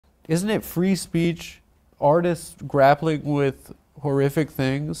Isn't it free speech? Artists grappling with horrific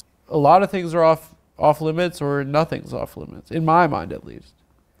things. A lot of things are off limits, or nothing's off limits, in my mind at least.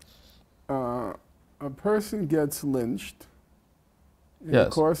 A person gets lynched. In Yes.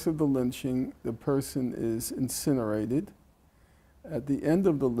 the course of the lynching, the person is incinerated. At the end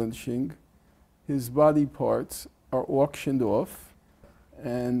of the lynching, his body parts are auctioned off,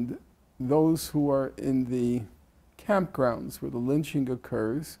 and those who are in the campgrounds where the lynching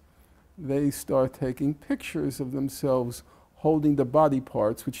occurs, they start taking pictures of themselves holding the body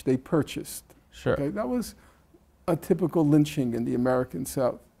parts which they purchased. Sure. Okay, that was a typical lynching in the American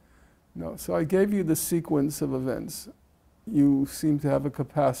South. No, so I gave you the sequence of events. You seem to have a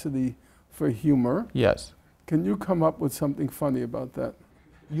capacity for humor. Yes. Can you come up with something funny about that?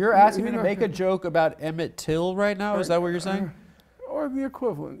 You're asking me to make a joke about Emmett Till right now? Is that what you're saying? Or the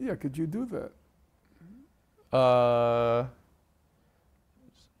equivalent. Yeah, could you do that? So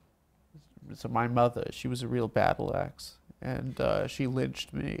my mother, she was a real battle axe, and she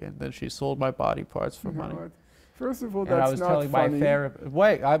lynched me, and then she sold my body parts for money. First of all, And that's I was not telling funny. my therapist,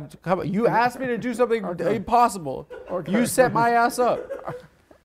 wait, you asked me to do something Okay. impossible. Okay. You set my ass up.